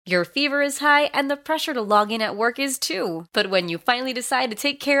Your fever is high, and the pressure to log in at work is too. But when you finally decide to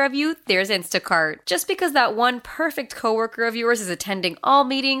take care of you, there's Instacart. Just because that one perfect coworker of yours is attending all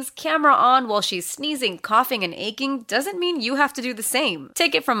meetings, camera on while she's sneezing, coughing, and aching, doesn't mean you have to do the same.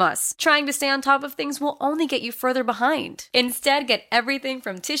 Take it from us. Trying to stay on top of things will only get you further behind. Instead, get everything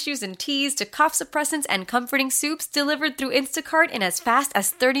from tissues and teas to cough suppressants and comforting soups delivered through Instacart in as fast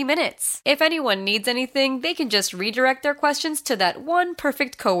as 30 minutes. If anyone needs anything, they can just redirect their questions to that one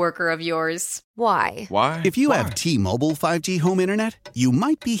perfect coworker of yours. Why? Why? If you have T-Mobile 5G home internet, you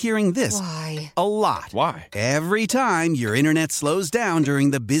might be hearing this Why? a lot. Why? Every time your internet slows down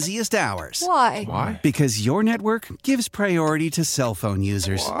during the busiest hours. Why? Why? Because your network gives priority to cell phone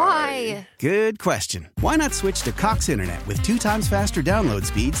users. Why? Good question. Why not switch to Cox Internet with 2 times faster download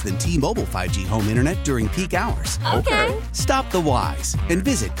speeds than T-Mobile 5G home internet during peak hours? Okay. Stop the whys and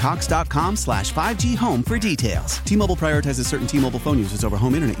visit cox.com/5G home for details. T-Mobile prioritizes certain T-Mobile phone users over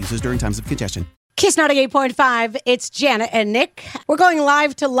home internet users during times of congestion. Kiss 98.5, it's Janet and Nick. We're going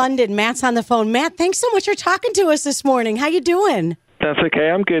live to London. Matt's on the phone. Matt, thanks so much for talking to us this morning. How you doing? That's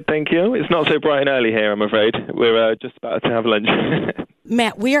okay. I'm good, thank you. It's not so bright and early here, I'm afraid. We're just about to have lunch.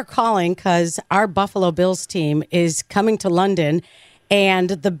 Matt, we are calling because our Buffalo Bills team is coming to London, and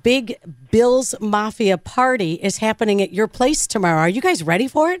the big Bills Mafia party is happening at your place tomorrow. Are you guys ready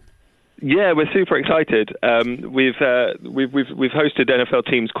for it? Yeah, we're super excited. We've hosted NFL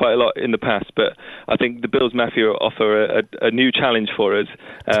teams quite a lot in the past, but I think the Bills Mafia offer a new challenge for us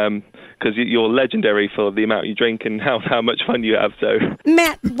because you're legendary for the amount you drink and how much fun you have. So,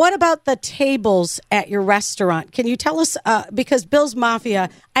 Matt, what about the tables at your restaurant? Can you tell us, because Bills Mafia,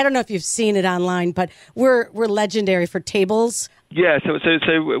 I don't know if you've seen it online, but we're legendary for tables. Yeah, so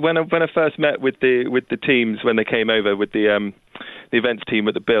when I first met with the teams when they came over with the events team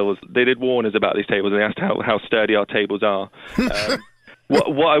at the Bills, they did warn us about these tables and they asked how sturdy our tables are.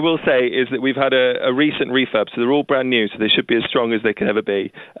 What I will say is that we've had a recent refurb, so they're all brand new, so they should be as strong as they can ever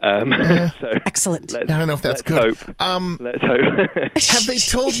be. So Excellent. I don't know if that's good. Let's hope. Have they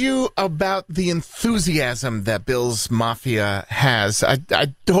told you about the enthusiasm that Bills Mafia has? I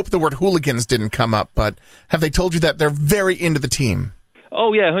hope the word hooligans didn't come up, but have they told you that they're very into the team?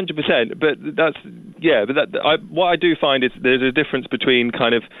 Oh yeah, 100%. But what I do find is there's a difference between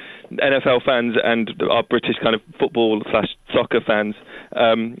kind of NFL fans and our British kind of football/soccer fans.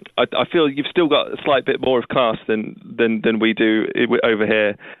 I feel you've still got a slight bit more of class than we do over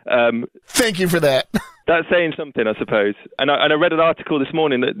here. Thank you for that. That's saying something, I suppose. And I read an article this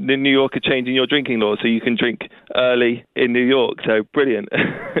morning that New York are changing your drinking laws so you can drink early in New York. So brilliant.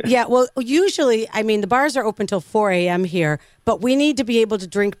 Yeah, well, usually, I mean, the bars are open till 4 a.m. here, but we need to be able to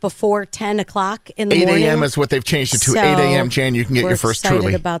drink before 10 o'clock in the morning. 8 a.m. is what they've changed it to. So 8 a.m., Jan, you can get your first excited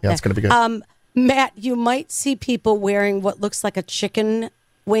Truly. about that. It's going to be good. Matt, you might see people wearing what looks like a chicken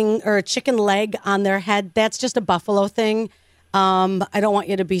wing or a chicken leg on their head. That's just a Buffalo thing. I don't want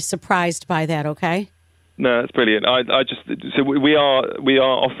you to be surprised by that, okay? No, that's brilliant. We are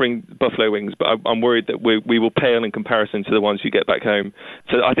offering buffalo wings, but I'm worried that we will pale in comparison to the ones you get back home.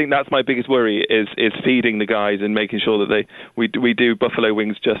 So I think that's my biggest worry is feeding the guys and making sure that we do buffalo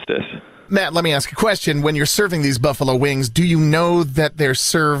wings justice. Matt, let me ask a question. When you're serving these buffalo wings, do you know that they're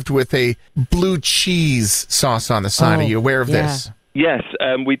served with a blue cheese sauce on the side? Are you aware of this? Yes,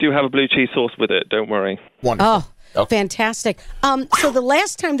 we do have a blue cheese sauce with it. Don't worry. Wonderful. Oh, fantastic. So the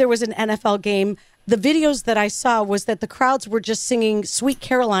last time there was an NFL game, the videos that I saw was that the crowds were just singing Sweet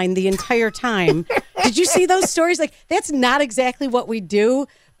Caroline the entire time. Did you see those stories? Like, that's not exactly what we do,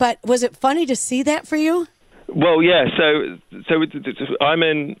 but was it funny to see that for you? Well, yeah. So I'm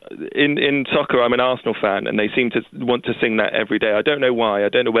in soccer. I'm an Arsenal fan, and they seem to want to sing that every day. I don't know why. I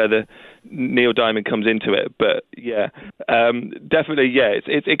don't know where the Neil Diamond comes into it, but yeah, definitely, yeah.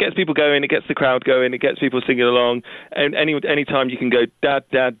 It gets people going. It gets the crowd going. It gets people singing along. And any time you can go dad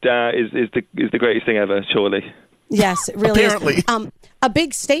dad dad is the greatest thing ever. Surely. Yes, it really Apparently. is. A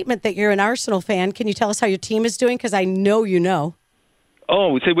big statement that you're an Arsenal fan. Can you tell us how your team is doing? Because I know you know.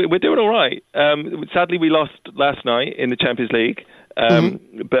 Oh, so we're doing all right. Sadly, we lost last night in the Champions League,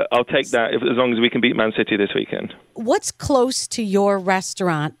 but I'll take that as long as we can beat Man City this weekend. What's close to your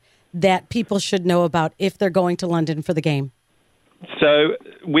restaurant that people should know about if they're going to London for the game? So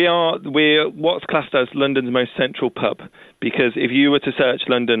we're what's classed as London's most central pub, because if you were to search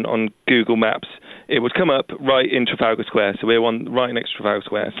London on Google Maps, it would come up right in Trafalgar Square. So we're right next to Trafalgar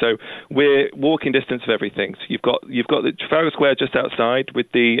Square. So we're walking distance of everything. So you've got the Trafalgar Square just outside with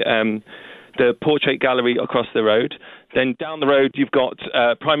the portrait gallery across the road. Then down the road, you've got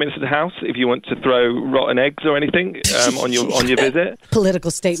Prime Minister's house if you want to throw rotten eggs or anything on your visit.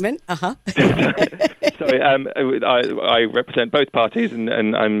 Political statement. Sorry, I represent both parties and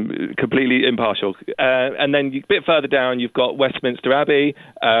I'm completely impartial. And then a bit further down, you've got Westminster Abbey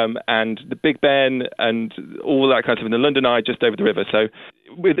and the Big Ben and all that kind of stuff, and the London Eye just over the river. So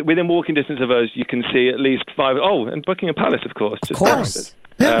within walking distance of us, you can see at least 5. Oh, and Buckingham Palace, of course. Of course.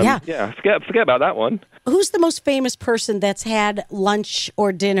 Yeah, forget about that one. Who's the most famous person that's had lunch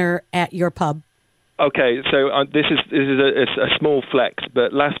or dinner at your pub? Okay, so this is a small flex,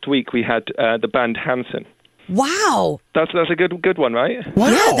 but last week we had the band Hanson. Wow, that's a good one, right? Wow.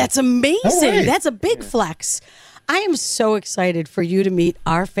 Yeah, that's amazing. Right. That's a big flex. I am so excited for you to meet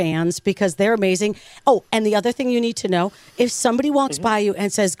our fans because they're amazing. Oh, and the other thing you need to know, if somebody walks by you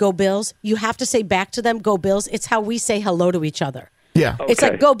and says, "Go Bills," you have to say back to them, "Go Bills." It's how we say hello to each other. Yeah. Okay. It's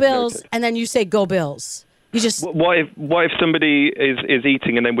like, "Go Bills," and then you say, "Go Bills." You just What if somebody is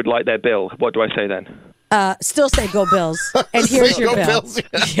eating and then would like their bill? What do I say then? still say, "Go Bills," and here's your Go bill. Bills,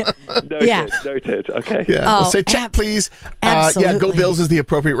 Noted. Okay. Yeah. We'll say check, please. Absolutely. Go Bills is the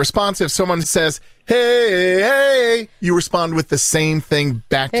appropriate response. If someone says, hey, you respond with the same thing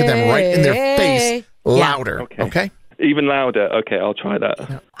back to them right in their face, louder. Okay? Even louder. Okay, I'll try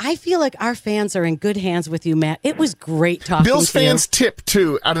that. I feel like our fans are in good hands with you, Matt. It was great talking Bills to you. fans tip,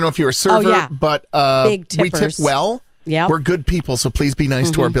 too. I don't know if you're a server, but Big we tip tippers. well. Yep. We're good people, so please be nice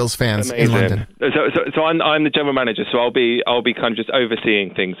to our Bills fans in London. So I'm the general manager, so I'll be kind of just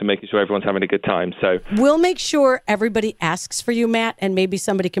overseeing things and making sure everyone's having a good time. So we'll make sure everybody asks for you, Matt, and maybe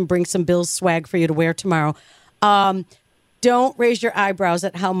somebody can bring some Bills swag for you to wear tomorrow. Don't raise your eyebrows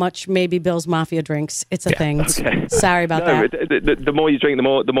at how much maybe Bills Mafia drinks. It's a thing. Okay. Sorry about that. The more you drink,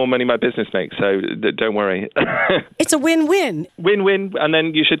 the more money my business makes. So don't worry. It's a win-win. Win-win, and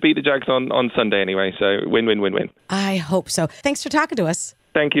then you should beat the Jags on Sunday anyway. So win-win-win-win. I hope so. Thanks for talking to us.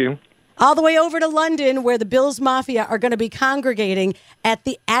 Thank you. All the way over to London, where the Bills Mafia are going to be congregating at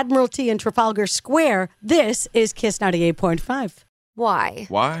the Admiralty in Trafalgar Square. This is Kiss 98.5. Why?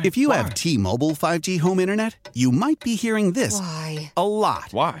 If you have T-Mobile 5G home internet, you might be hearing this Why? a lot.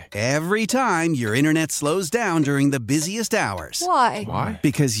 Why? Every time your internet slows down during the busiest hours. Why?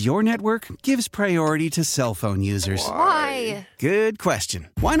 Because your network gives priority to cell phone users. Why? Good question.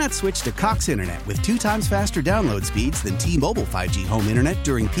 Why not switch to Cox Internet with 2 times faster download speeds than T-Mobile 5G home internet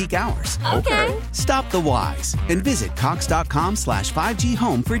during peak hours? Okay. Stop the whys and visit cox.com/5G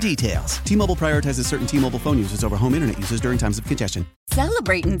home for details. T-Mobile prioritizes certain T-Mobile phone users over home internet users during times of congestion.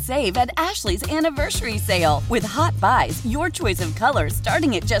 Celebrate and save at Ashley's Anniversary Sale. With Hot Buys, your choice of colors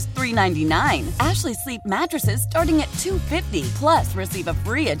starting at just $3.99. Ashley Sleep mattresses starting at $2.50. Plus, receive a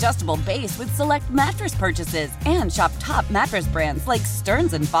free adjustable base with select mattress purchases. And shop top mattress brands like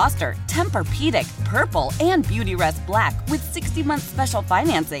Stearns & Foster, Tempur-Pedic, Purple, and Beautyrest Black with 60-month special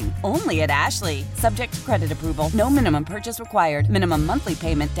financing. Only at Ashley. Subject to credit approval. No minimum purchase required. Minimum monthly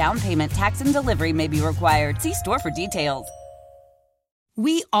payment, down payment, tax, and delivery may be required. See store for details.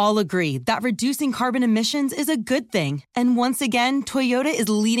 We all agree that reducing carbon emissions is a good thing. And once again, Toyota is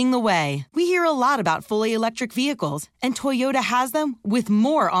leading the way. We hear a lot about fully electric vehicles, and Toyota has them with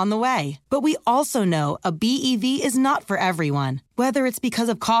more on the way. But we also know a BEV is not for everyone, whether it's because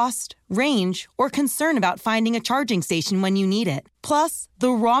of cost, range, or concern about finding a charging station when you need it. Plus,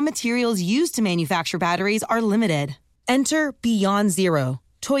 the raw materials used to manufacture batteries are limited. Enter Beyond Zero,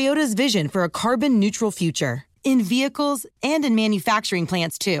 Toyota's vision for a carbon-neutral future. In vehicles and in manufacturing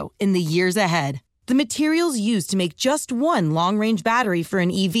plants, too, in the years ahead. The materials used to make just one long-range battery for an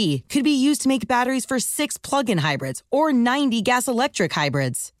EV could be used to make batteries for 6 plug-in hybrids or 90 gas-electric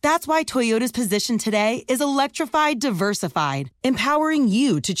hybrids. That's why Toyota's position today is electrified, diversified, empowering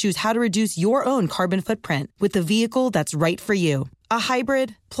you to choose how to reduce your own carbon footprint with the vehicle that's right for you. A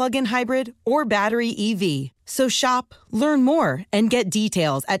hybrid, plug-in hybrid, or battery EV. So shop, learn more, and get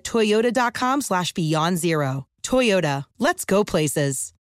details at toyota.com/beyondzero. Toyota, let's go places.